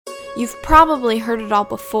You've probably heard it all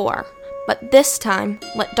before, but this time,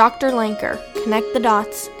 let Dr. Lanker connect the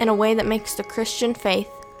dots in a way that makes the Christian faith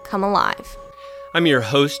come alive. I'm your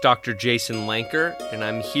host, Dr. Jason Lanker, and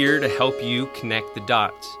I'm here to help you connect the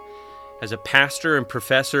dots. As a pastor and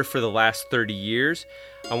professor for the last 30 years,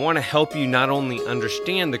 I want to help you not only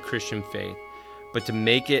understand the Christian faith, but to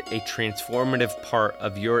make it a transformative part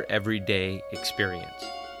of your everyday experience.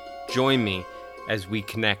 Join me as we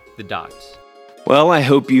connect the dots. Well, I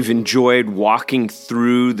hope you've enjoyed walking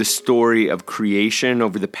through the story of creation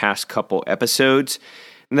over the past couple episodes,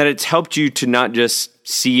 and that it's helped you to not just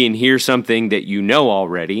see and hear something that you know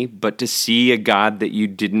already, but to see a God that you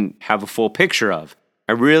didn't have a full picture of.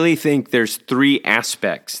 I really think there's three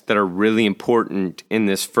aspects that are really important in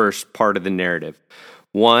this first part of the narrative.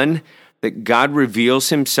 One, that God reveals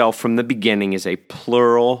himself from the beginning as a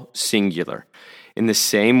plural singular, in the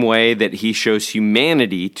same way that he shows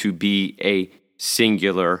humanity to be a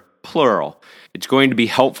singular plural. It's going to be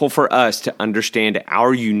helpful for us to understand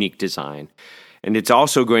our unique design. And it's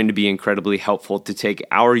also going to be incredibly helpful to take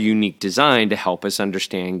our unique design to help us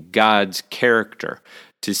understand God's character,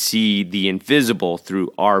 to see the invisible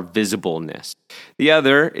through our visibleness. The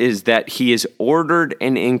other is that he is ordered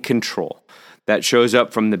and in control. That shows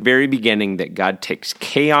up from the very beginning that God takes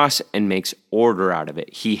chaos and makes order out of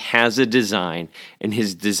it. He has a design, and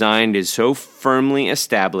his design is so firmly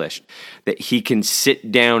established that he can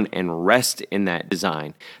sit down and rest in that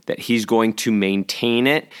design, that he's going to maintain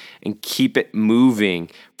it and keep it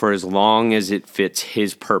moving for as long as it fits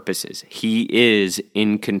his purposes. He is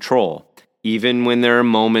in control. Even when there are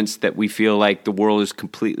moments that we feel like the world is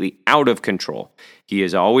completely out of control, he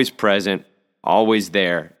is always present, always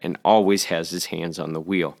there, and always has his hands on the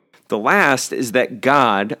wheel. The last is that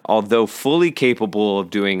God, although fully capable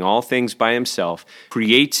of doing all things by himself,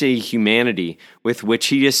 creates a humanity with which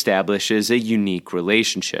he establishes a unique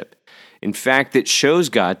relationship. In fact, it shows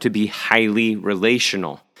God to be highly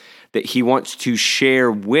relational, that he wants to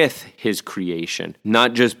share with his creation,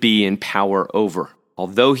 not just be in power over.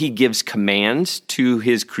 Although he gives commands to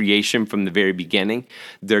his creation from the very beginning,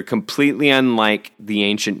 they're completely unlike the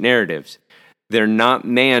ancient narratives. They're not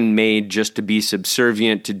man-made just to be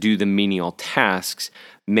subservient to do the menial tasks.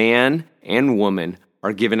 Man and woman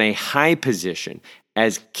are given a high position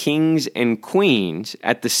as kings and queens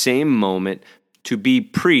at the same moment to be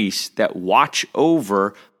priests that watch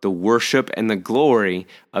over the worship and the glory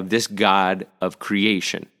of this God of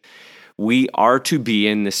creation. We are to be,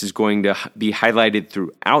 and this is going to be highlighted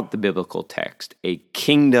throughout the biblical text, a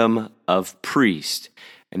kingdom of priests.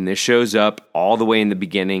 And this shows up all the way in the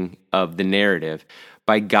beginning of the narrative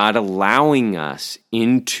by God allowing us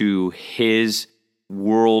into his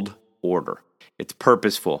world order. It's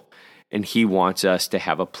purposeful, and he wants us to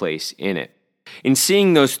have a place in it. In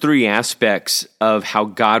seeing those three aspects of how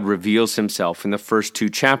God reveals himself in the first two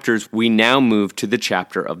chapters, we now move to the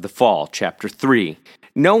chapter of the fall, chapter 3.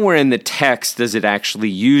 Nowhere in the text does it actually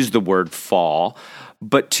use the word fall,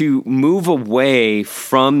 but to move away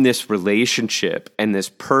from this relationship and this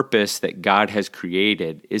purpose that God has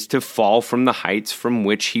created is to fall from the heights from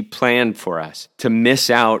which he planned for us, to miss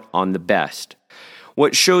out on the best.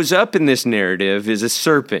 What shows up in this narrative is a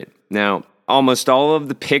serpent. Now, almost all of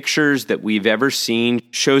the pictures that we've ever seen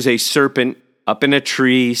shows a serpent up in a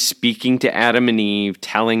tree speaking to Adam and Eve,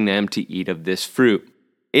 telling them to eat of this fruit.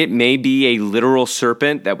 It may be a literal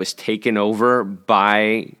serpent that was taken over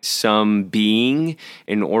by some being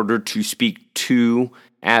in order to speak to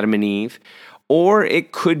Adam and Eve, or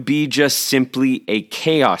it could be just simply a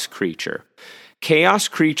chaos creature. Chaos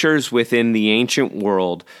creatures within the ancient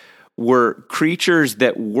world were creatures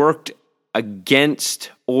that worked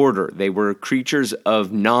against order. They were creatures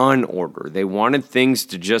of non-order. They wanted things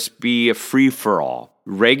to just be a free-for-all,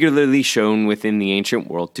 regularly shown within the ancient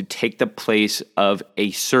world to take the place of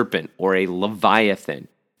a serpent or a leviathan.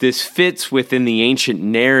 This fits within the ancient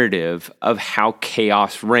narrative of how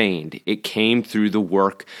chaos reigned. It came through the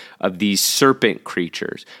work of these serpent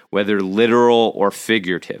creatures, whether literal or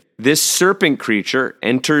figurative. This serpent creature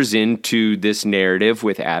enters into this narrative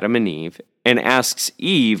with Adam and Eve and asks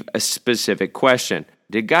Eve a specific question.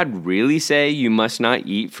 Did God really say you must not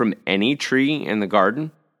eat from any tree in the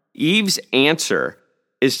garden? Eve's answer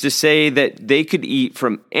is to say that they could eat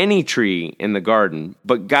from any tree in the garden,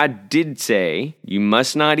 but God did say, you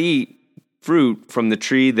must not eat fruit from the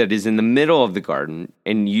tree that is in the middle of the garden,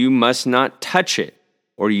 and you must not touch it,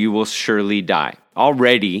 or you will surely die.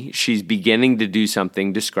 Already, she's beginning to do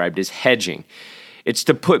something described as hedging. It's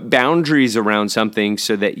to put boundaries around something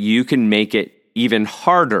so that you can make it even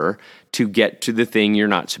harder to get to the thing you're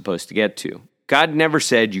not supposed to get to. God never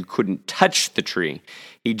said you couldn't touch the tree.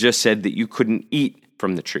 He just said that you couldn't eat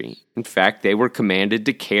from the tree. In fact, they were commanded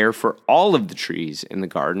to care for all of the trees in the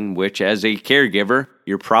garden, which as a caregiver,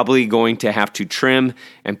 you're probably going to have to trim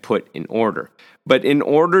and put in order. But in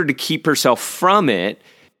order to keep herself from it,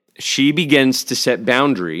 she begins to set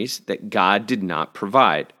boundaries that God did not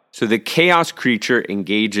provide. So the chaos creature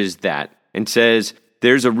engages that and says,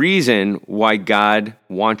 there's a reason why God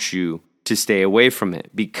wants you to stay away from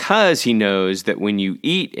it, because he knows that when you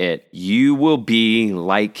eat it, you will be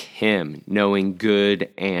like him, knowing good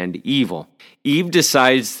and evil. Eve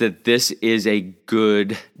decides that this is a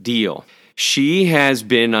good deal. She has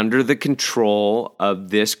been under the control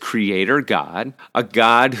of this creator God, a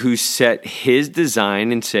God who set his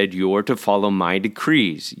design and said, you're to follow my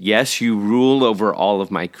decrees. Yes, you rule over all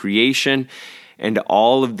of my creation and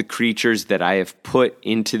all of the creatures that I have put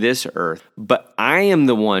into this earth, but I am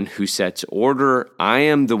the one who sets order. I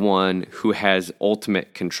am the one who has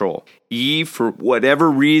ultimate control. Eve, for whatever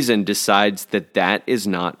reason, decides that that is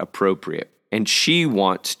not appropriate, and she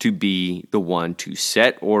wants to be the one to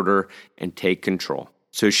set order and take control.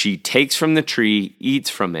 So she takes from the tree, eats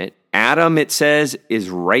from it. Adam, it says, is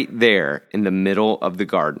right there in the middle of the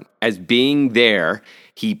garden. As being there,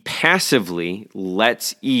 he passively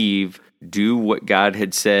lets Eve do what God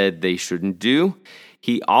had said they shouldn't do.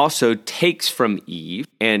 He also takes from Eve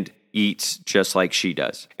and eats just like she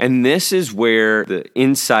does. And this is where the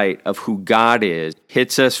insight of who God is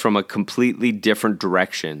hits us from a completely different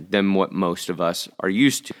direction than what most of us are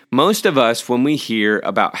used to. Most of us, when we hear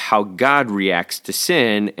about how God reacts to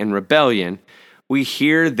sin and rebellion, we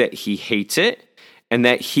hear that he hates it and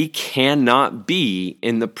that he cannot be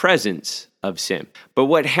in the presence of sin. But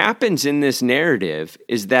what happens in this narrative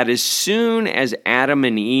is that as soon as Adam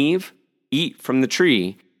and Eve eat from the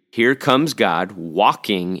tree, here comes God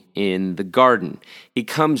walking in the garden. He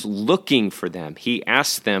comes looking for them. He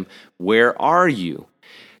asks them, where are you?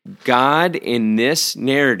 God in this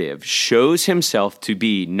narrative shows himself to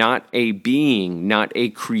be not a being, not a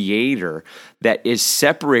creator that is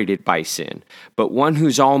separated by sin, but one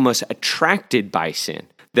who's almost attracted by sin.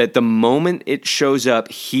 That the moment it shows up,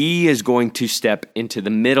 he is going to step into the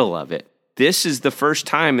middle of it. This is the first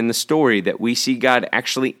time in the story that we see God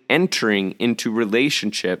actually entering into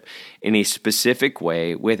relationship in a specific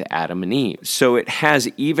way with Adam and Eve. So it has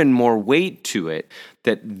even more weight to it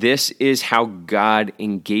that this is how God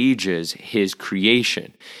engages his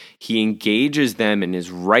creation. He engages them and is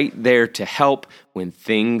right there to help when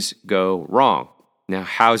things go wrong. Now,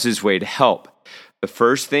 how's his way to help? The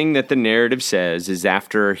first thing that the narrative says is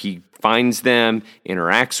after he finds them,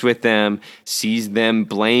 interacts with them, sees them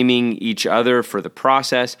blaming each other for the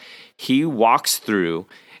process, he walks through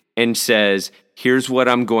and says, here's what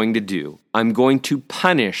I'm going to do. I'm going to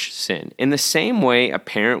punish sin in the same way a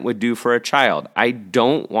parent would do for a child. I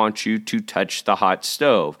don't want you to touch the hot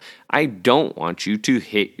stove. I don't want you to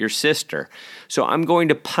hit your sister. So I'm going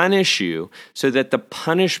to punish you so that the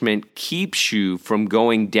punishment keeps you from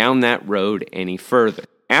going down that road any further.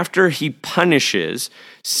 After he punishes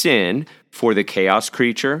sin for the chaos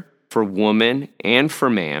creature, for woman, and for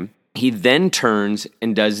man, he then turns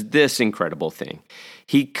and does this incredible thing.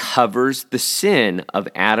 He covers the sin of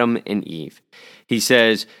Adam and Eve. He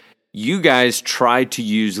says, you guys tried to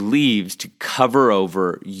use leaves to cover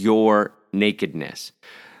over your nakedness.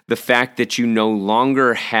 The fact that you no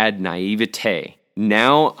longer had naivete.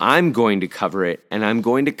 Now I'm going to cover it, and I'm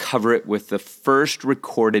going to cover it with the first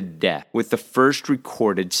recorded death, with the first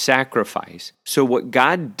recorded sacrifice. So what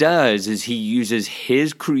God does is he uses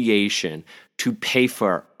his creation to pay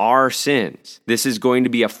for our sins. This is going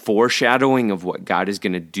to be a foreshadowing of what God is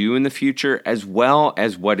going to do in the future, as well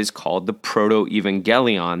as what is called the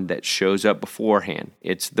proto-evangelion that shows up beforehand.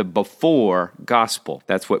 It's the before gospel.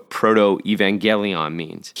 That's what proto-evangelion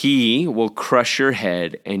means. He will crush your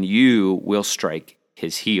head and you will strike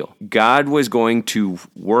his heel. God was going to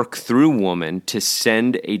work through woman to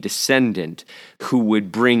send a descendant who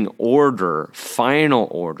would bring order, final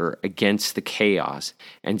order, against the chaos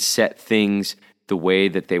and set things the way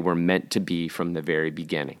that they were meant to be from the very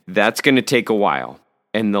beginning. That's going to take a while.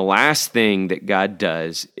 And the last thing that God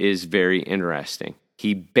does is very interesting.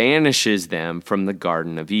 He banishes them from the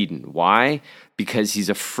Garden of Eden. Why? Because he's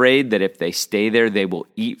afraid that if they stay there, they will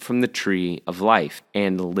eat from the tree of life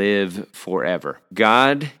and live forever.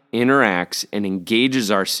 God interacts and engages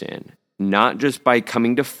our sin, not just by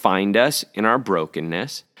coming to find us in our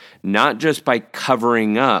brokenness, not just by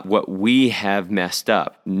covering up what we have messed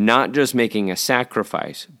up, not just making a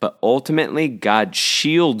sacrifice, but ultimately God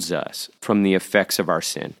shields us from the effects of our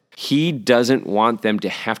sin. He doesn't want them to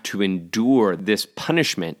have to endure this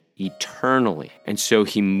punishment eternally. And so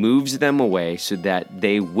he moves them away so that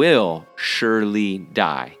they will surely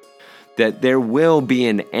die. that there will be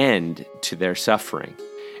an end to their suffering,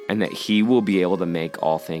 and that he will be able to make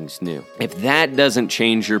all things new. If that doesn't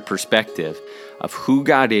change your perspective of who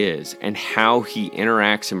God is and how he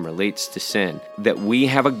interacts and relates to sin, that we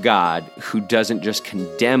have a God who doesn't just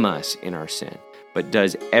condemn us in our sin, but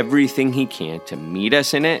does everything he can to meet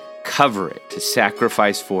us in it, cover it, to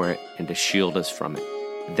sacrifice for it, and to shield us from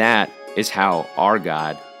it. That is how our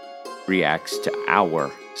God reacts to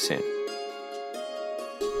our sin.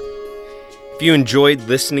 If you enjoyed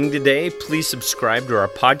listening today, please subscribe to our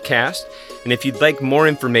podcast. And if you'd like more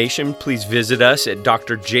information, please visit us at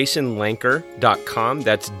drjasonlanker.com.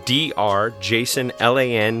 That's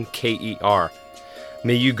drjasonlanker.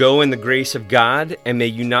 May you go in the grace of God, and may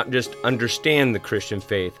you not just understand the Christian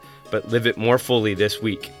faith, but live it more fully this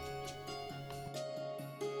week.